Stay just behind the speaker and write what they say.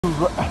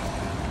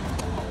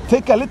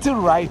take a little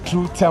ride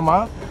through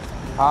TEMA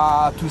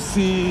to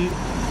see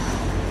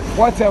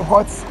what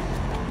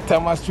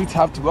TEMA Street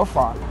have to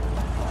offer,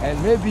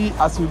 and maybe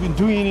as we've been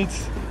doing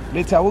it,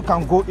 later we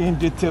can go in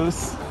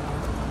details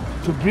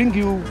to bring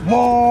you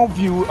more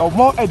view or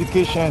more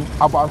education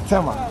about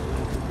TEMA.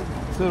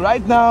 So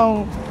right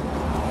now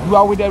you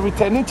are with the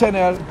returning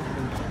channel.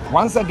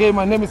 Once again,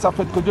 my name is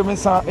Theodore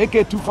S,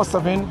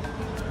 AK247,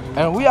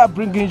 and we are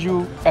bringing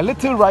you a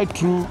little ride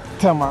through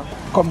TEMA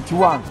Community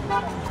 1.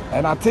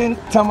 And I think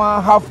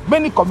TEMA have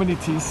many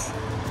communities.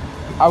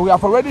 We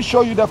have already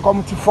shown you the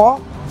Community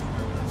 4,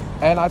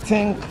 and I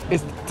think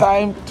it's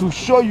time to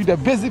show you the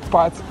basic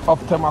part of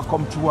TEMA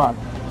Community 1.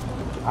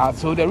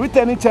 So the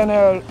returning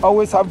channel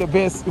always have the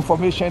best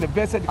information, the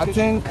best education. I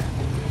think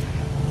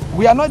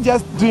we are not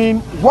just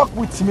doing walk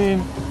with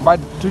me, but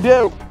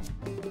today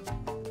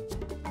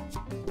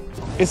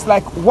it's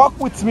like walk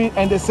with me, and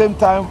at the same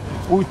time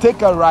we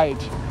take a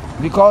ride,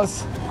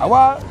 because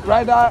our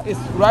rider is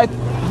right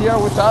here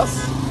with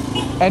us,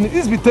 and it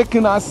is be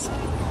taking us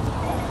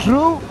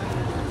through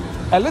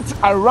a little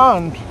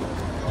around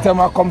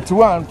TEMA Community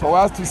 1 for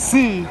us to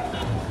see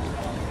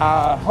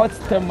what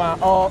TEMA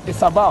all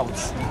is about.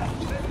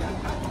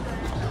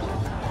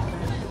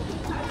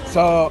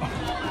 So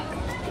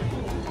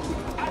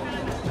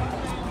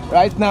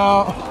right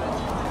now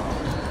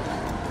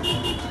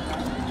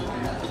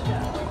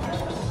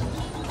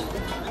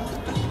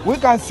we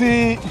can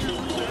see,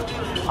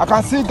 I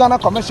can see Ghana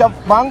Commercial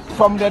Bank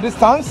from the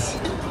distance.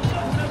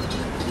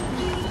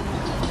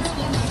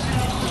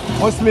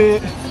 Mostly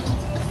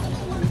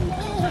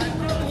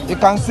you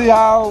can see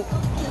how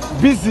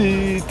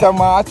busy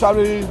TEMA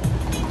actually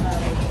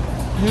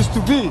used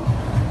to be.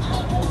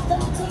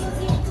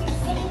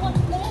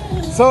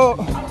 So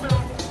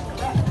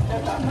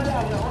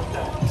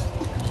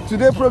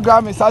today's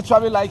program is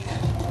actually like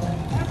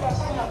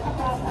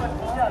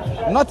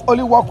not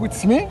only walk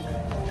with me,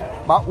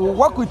 but we'll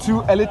walk with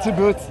you a little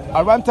bit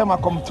around TEMA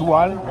Community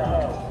 1,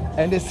 and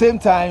at the same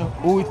time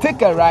we will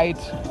take a ride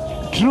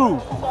through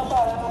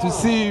to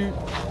see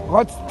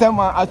what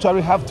TEMA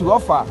actually have to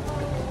offer.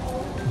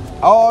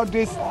 All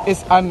this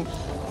is an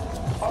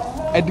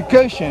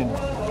education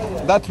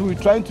that we're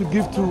trying to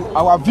give to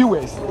our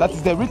viewers, that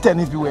is the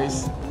returning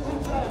viewers,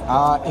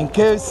 in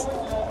case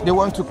they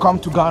want to come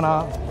to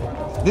Ghana.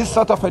 This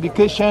sort of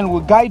education will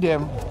guide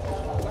them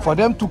for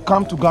them to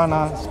come to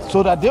Ghana,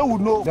 so that they will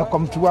know the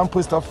Community 1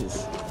 post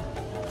office.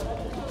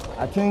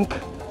 I think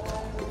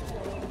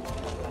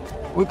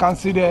we can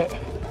see the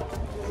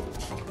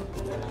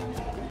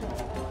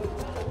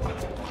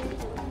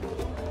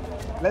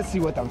let's see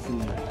what I'm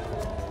seeing.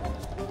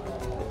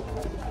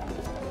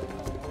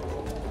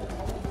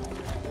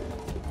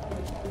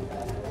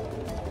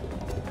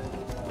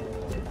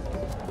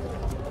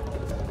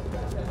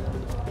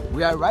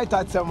 We are right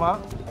at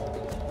TEMA.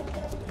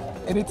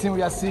 Anything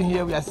we are seeing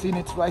here, we are seeing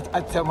it right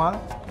at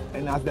TEMA,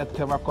 and as the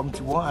TEMA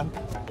Community 1.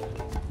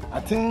 I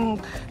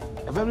think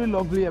a very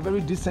lovely, a very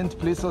decent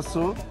place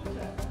also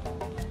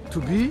to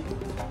be.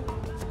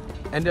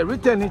 And the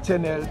returning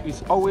channel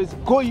is always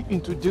going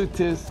into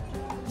details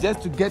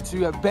just to get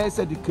you a best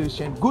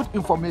education, good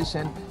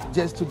information,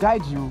 just to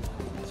guide you,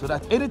 so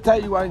that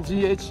anytime you are in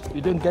GH,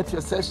 you don't get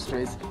yourself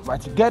stressed,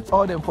 but you get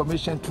all the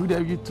information through the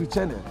YouTube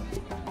channel.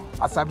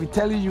 As I've been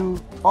telling you,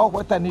 all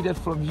what I needed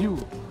from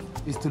you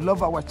is to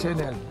love our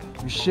channel,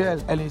 you share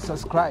and you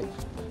subscribe.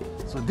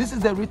 So this is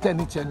the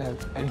returning channel,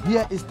 and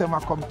here is TEMA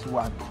Community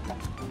 1.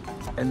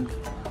 And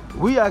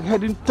we are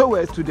heading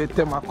towards to the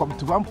TEMA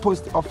Community 1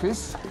 post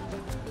office.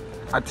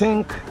 I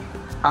think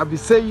I'll be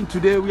saying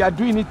today we are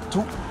doing it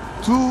to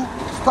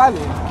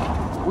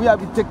Stalin. We have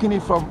been taking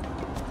it from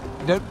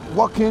the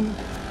walk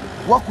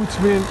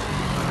with me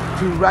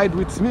to ride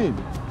with me.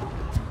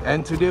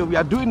 And today we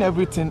are doing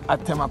everything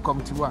at TEMA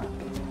Community 1.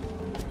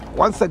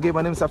 Once again,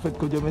 my name is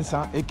Theodore S,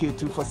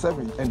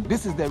 AK247, and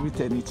this is the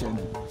returning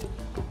channel.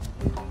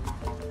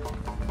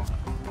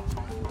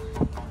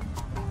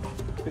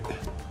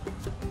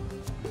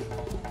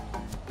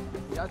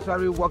 We are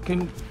actually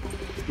walking,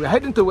 we are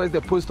heading towards the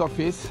post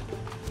office,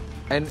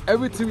 and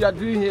everything we are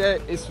doing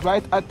here is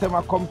right at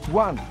TEMA Community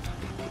 1.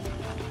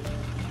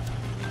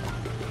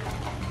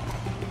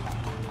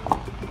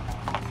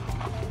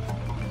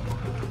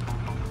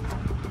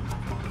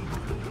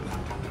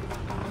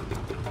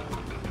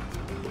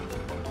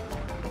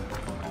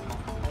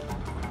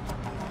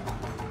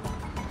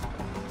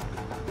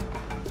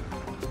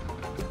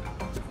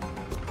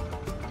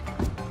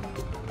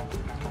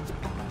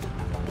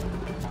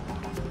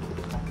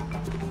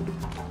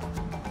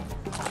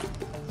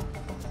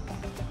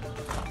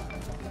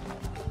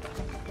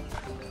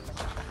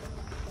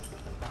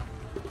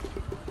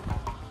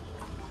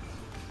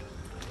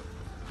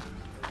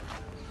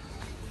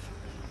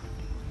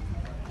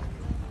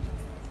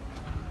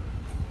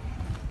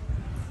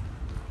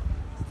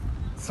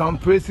 Some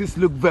places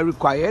look very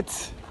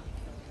quiet,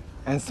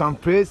 and some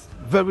places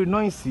very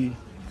noisy.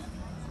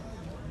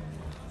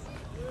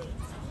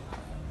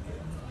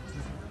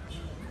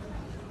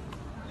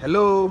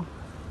 Hello.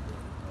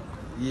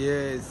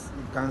 Yes,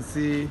 you can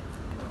see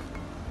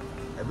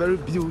a very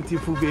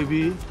beautiful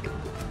baby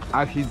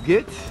at his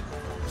gate.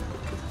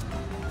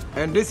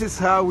 And this is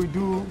how we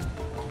do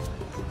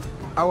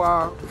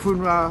our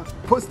funeral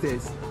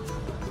posters.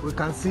 We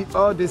can see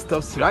all these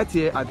stuff right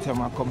here at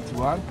TEMA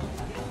Community.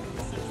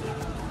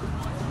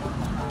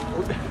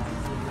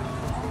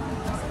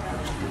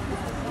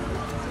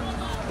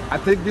 I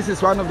think this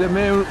is one of the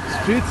main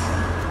streets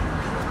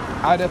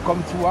at the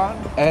Community,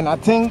 and I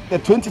think the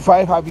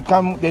 25 have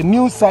become the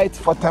new site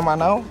for TEMA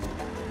now.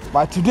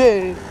 But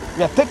today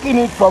we are taking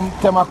it from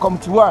TEMA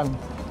Community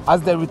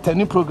as the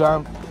returning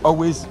program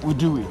always we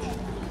do it.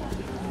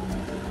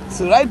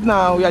 So right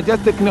now we are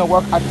just taking a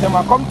walk at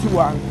TEMA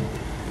Community,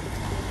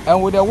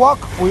 and with the walk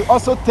we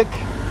also take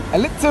a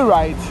little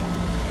ride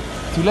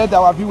to let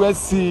our viewers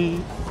see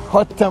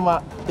what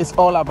TEMA is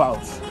all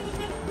about.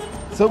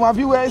 So my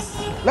viewers,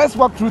 let's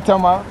walk through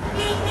TEMA.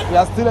 We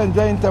are still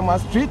enjoying TEMA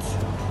Street.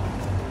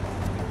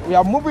 We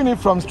are moving it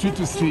from street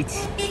to street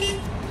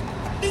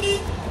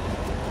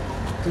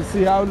to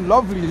see how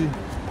lovely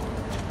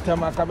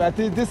TEMA can be. I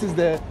think this is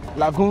the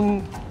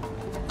Lagoon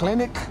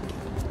Clinic.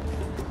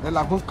 The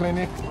Lagoon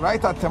Clinic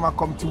right at TEMA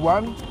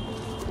Community,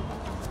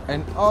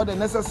 and all the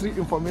necessary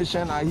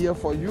information are here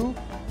for you.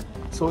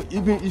 So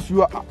even if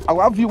you are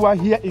our viewer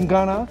here in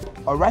Ghana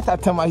or right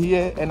at TEMA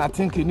here, and I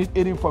think you need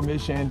any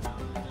information,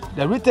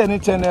 the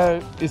returning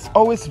channel is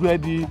always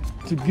ready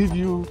to give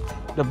you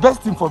the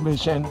best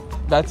information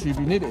that will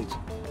be needed.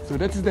 So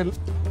that is the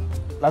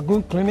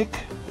Lagoon Clinic,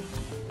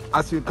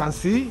 as you can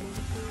see,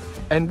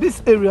 and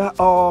this area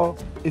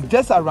is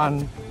just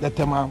around the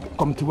TEMA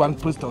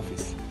Community post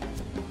office.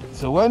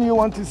 So when you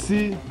want to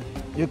see,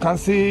 you can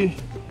see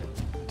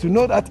to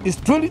know that it's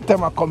truly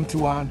TEMA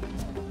Community.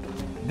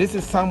 This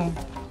is some,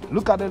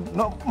 look at the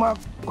normal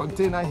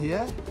container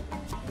here,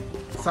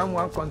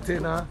 one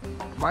container,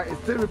 but it's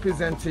still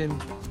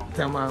representing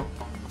TEMA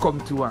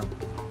Community.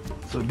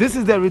 So this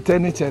is the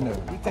returning channel.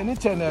 Returning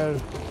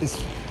channel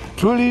is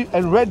truly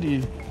and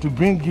ready to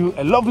bring you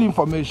a lovely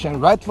information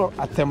right from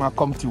at TEMA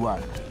Community.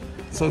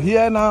 So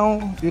here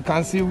now you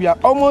can see we are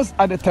almost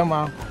at the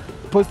TEMA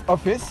post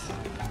office.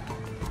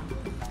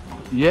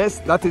 Yes,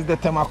 that is the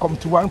TEMA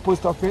Community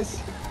post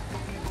office.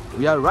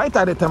 We are right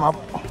at the TEMA.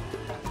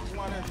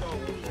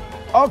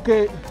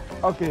 Okay.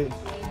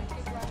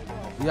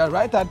 We are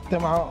right at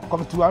TEMA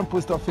Community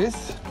post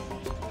office,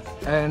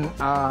 and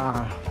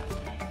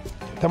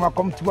TEMA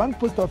Community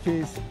post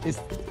office is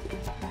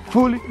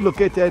fully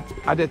located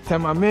at the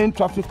TEMA main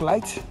traffic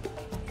light.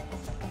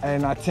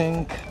 And I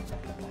think,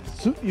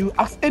 so you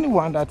ask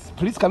anyone that,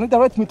 please can you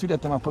direct me to the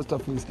TEMA post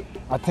office?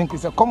 I think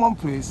it's a common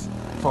place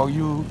for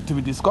you to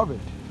be discovered.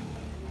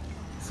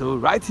 So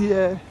right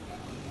here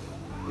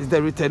is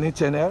the returning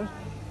channel.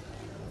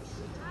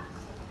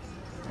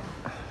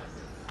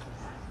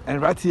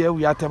 And right here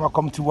we are TEMA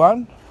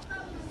Community,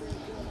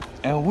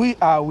 and we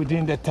are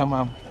within the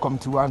TEMA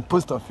Community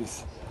post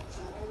office.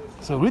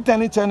 So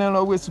returning channel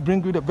always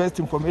bring you the best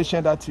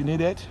information that you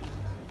needed,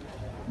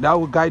 that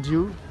will guide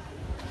you,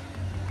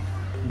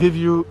 give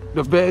you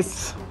the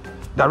best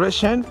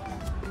direction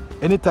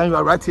anytime you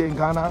are right here in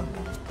Ghana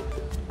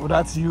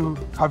without you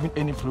having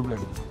any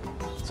problem.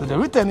 So the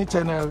returning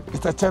channel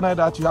is a channel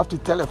that you have to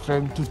tell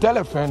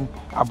a friend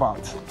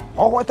about.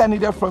 All what I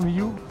needed from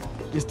you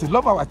is to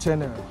love our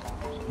channel.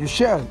 You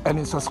share and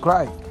you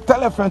subscribe.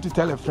 Tell a friend to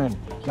tell a friend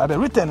that the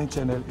returning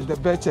channel is the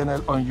best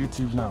channel on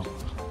YouTube now.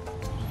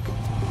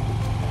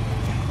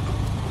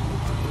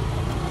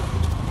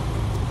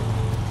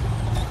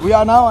 We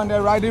are now on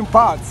the riding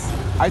paths,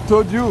 I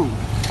told you,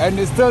 and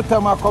it's still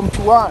TEMA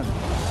Community.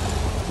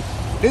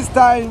 This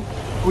time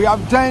we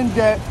have joined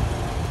the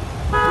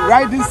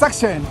riding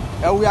section,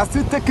 and we are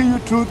still taking you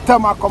through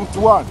TEMA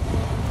Community.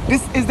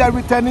 This is the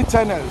returning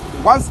channel.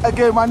 Once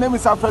again, my name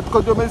is Alfred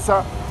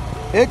Kodomesa,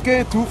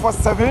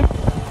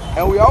 AK247,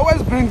 and we are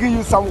always bringing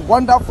you some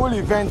wonderful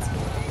events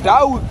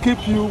that will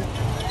keep you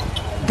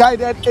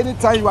guided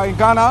anytime you are in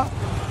Ghana.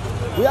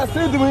 We are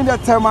still doing the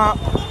TEMA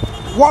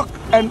walk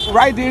and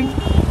riding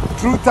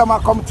through TEMA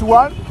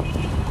Community.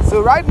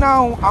 So right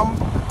now I'm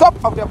top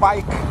of the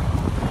bike,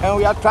 and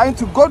we are trying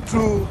to go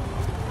through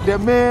the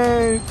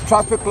main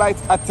traffic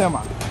lights at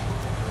TEMA.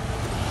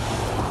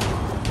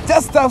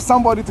 Just tell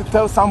somebody to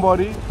tell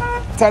somebody,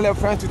 tell a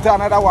friend to tell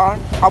another one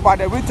about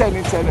the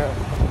returning channel.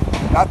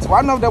 That's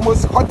one of the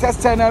most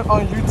hottest channels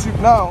on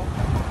YouTube now,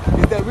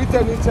 is the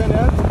returning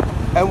channel,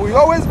 and we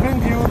always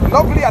bring you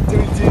lovely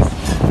activities,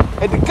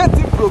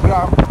 educative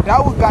program that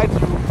will guide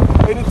you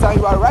anytime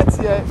you are right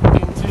here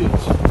in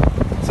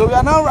GH. So we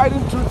are now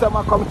riding through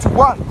TEMA Community,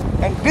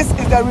 and this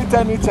is the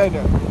returning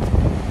channel.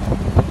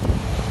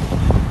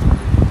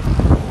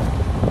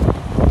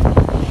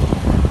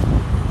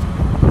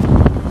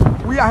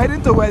 We are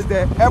heading towards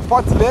the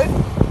airport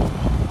lane.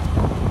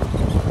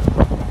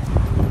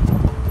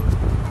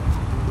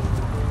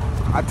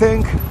 I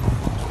think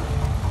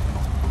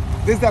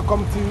this is the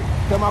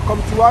TEMA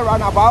Community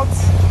roundabout.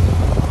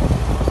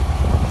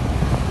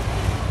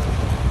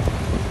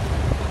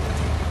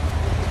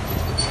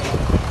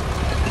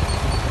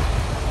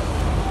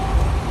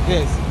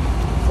 Yes.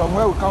 from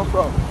where we come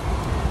from.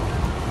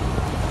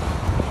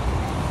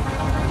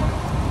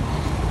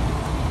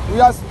 We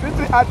are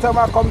strictly at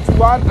TEMA Community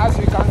 1, as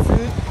you can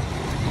see.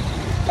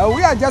 And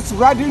we are just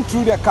riding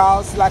through the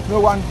cars like no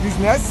one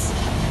business.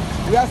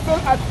 We are still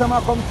at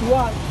TEMA Community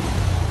 1.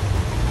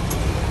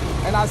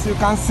 And as you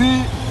can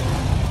see,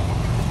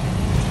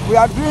 we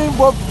are doing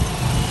both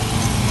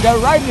the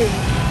riding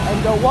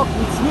and the walk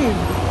with me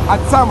at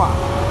TEMA.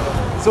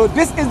 So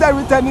this is the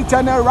returning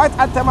channel right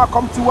at TEMA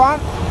Community 1.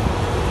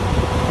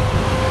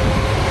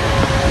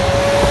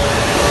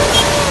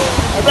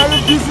 A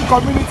very busy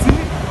community.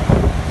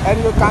 And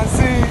you can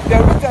see the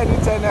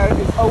returning channel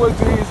is always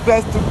doing its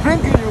best to bring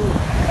you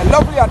a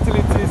lovely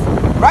activities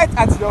right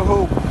at your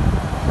home.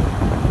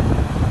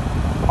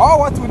 All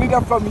what we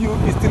needed from you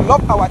is to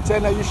love our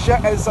channel, you share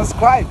and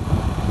subscribe.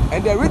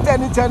 And the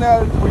returning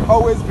channel will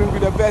always bring you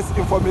the best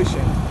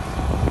information.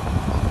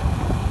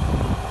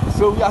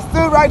 So we are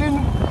still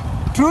riding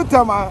through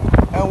TEMA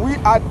and we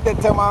are at the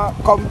TEMA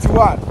Community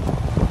 1.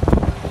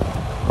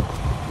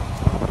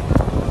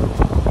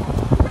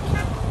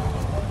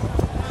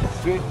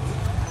 Straight.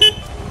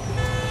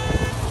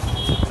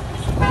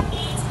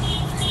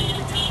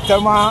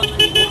 TEMA,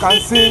 you can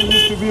see,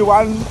 used to be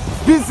one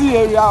busy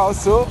area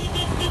also.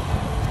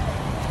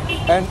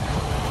 And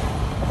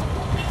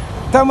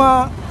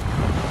TEMA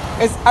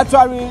is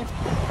actually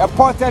a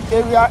ported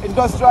area,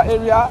 industrial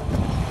area,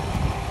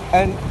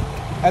 and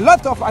a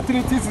lot of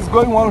activities is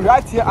going on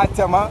right here at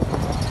TEMA.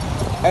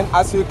 And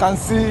as you can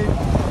see,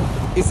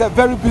 it's a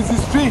very busy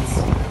street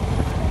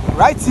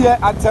right here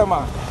at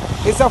TEMA.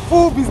 It's a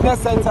full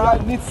business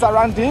center, neat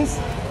surroundings,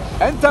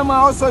 and TEMA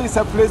also is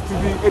a place to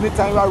be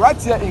anytime you are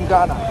right here in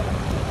Ghana.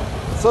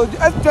 So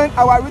just join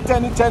our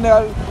returning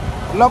channel,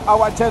 love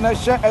our channel,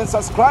 share and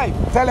subscribe.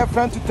 Tell a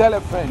friend to tell a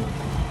friend.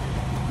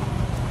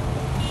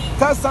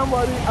 Tell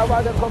somebody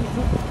about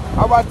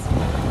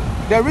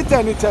the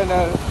returning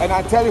channel, and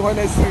I tell you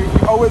honestly,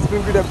 we always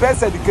bring you the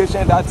best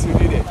education that you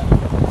needed.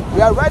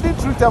 We are riding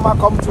through TEMA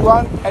Community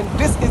 1, and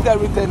this is the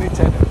returning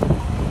channel.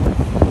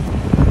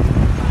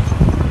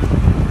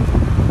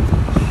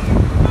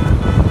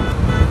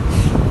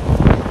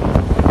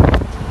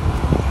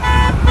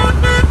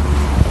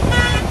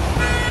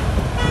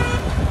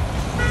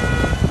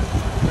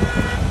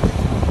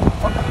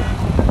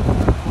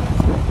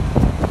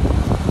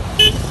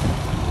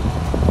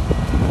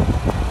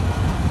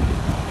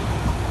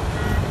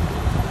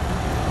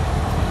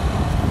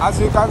 As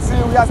you can see,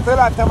 we are still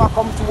at TEMA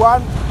Community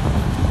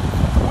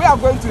 1. We are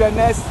going to the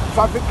next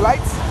traffic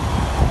light.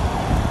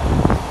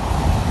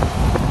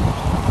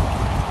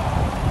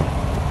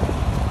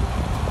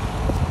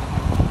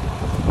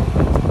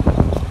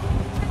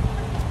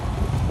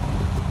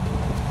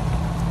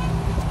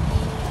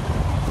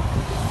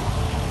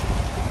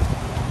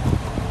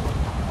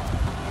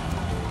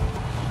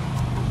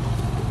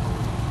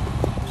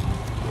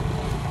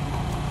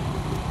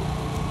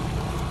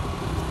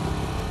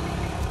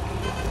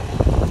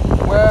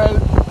 Well,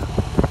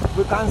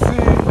 we can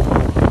see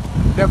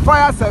the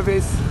fire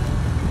service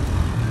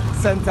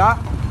center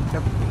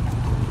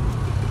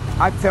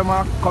at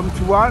TEMA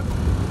Community 1.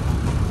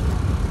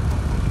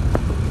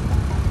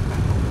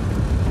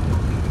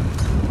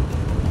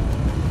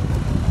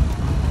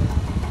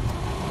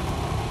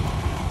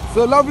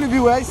 So lovely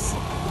viewers,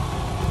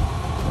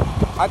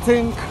 I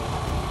think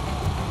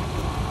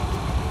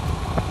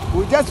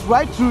we just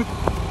ride through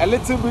a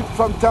little bit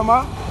from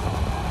TEMA,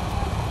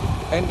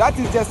 and that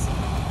is just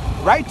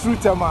right through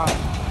TEMA.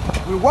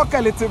 We walk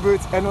a little bit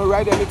and we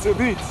ride a little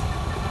bit.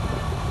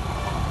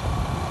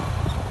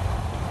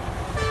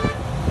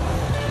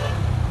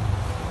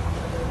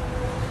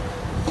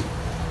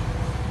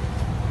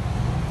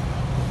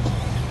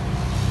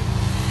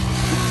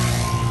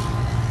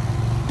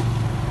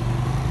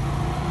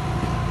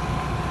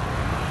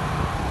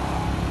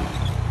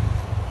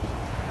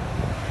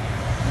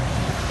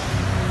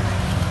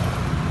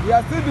 We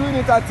are still doing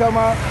it at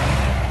TEMA,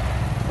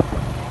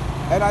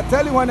 and I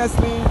tell you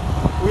honestly,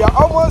 we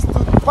are almost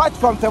to depart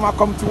from TEMA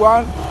Community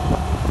 1,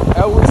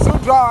 and we soon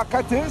draw our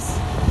curtains.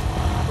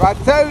 But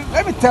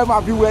let me tell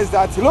my viewers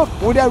that, look,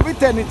 with the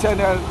returning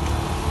channel,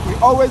 we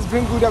always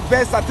bring you the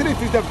best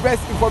activities, the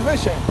best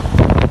information.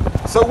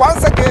 So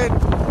once again,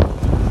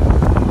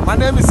 my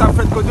name is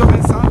Theodore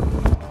S,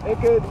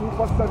 aka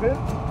 247,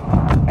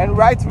 and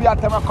right we are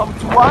at TEMA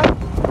Community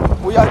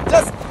 1. We are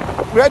just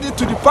ready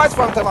to depart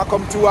from TEMA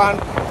Community 1,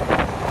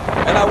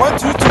 and I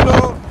want you to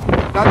know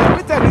that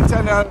the returning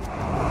channel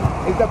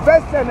is the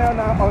best channel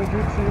now on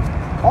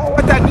YouTube. All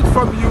what I need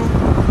from you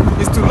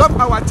is to love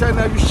our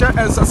channel, you share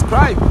and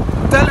subscribe.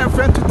 Tell a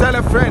friend to tell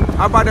a friend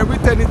about the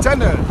returning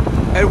channel,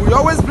 and we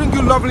always bring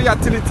you lovely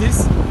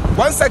activities.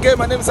 Once again,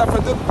 my name is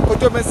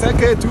Theodore S,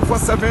 aka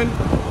 247,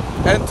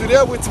 and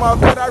today with my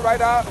fellow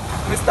rider,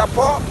 Mr.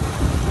 Paul,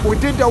 we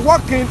did the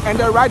walking and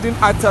the riding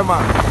at TEMA.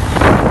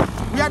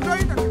 We are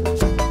doing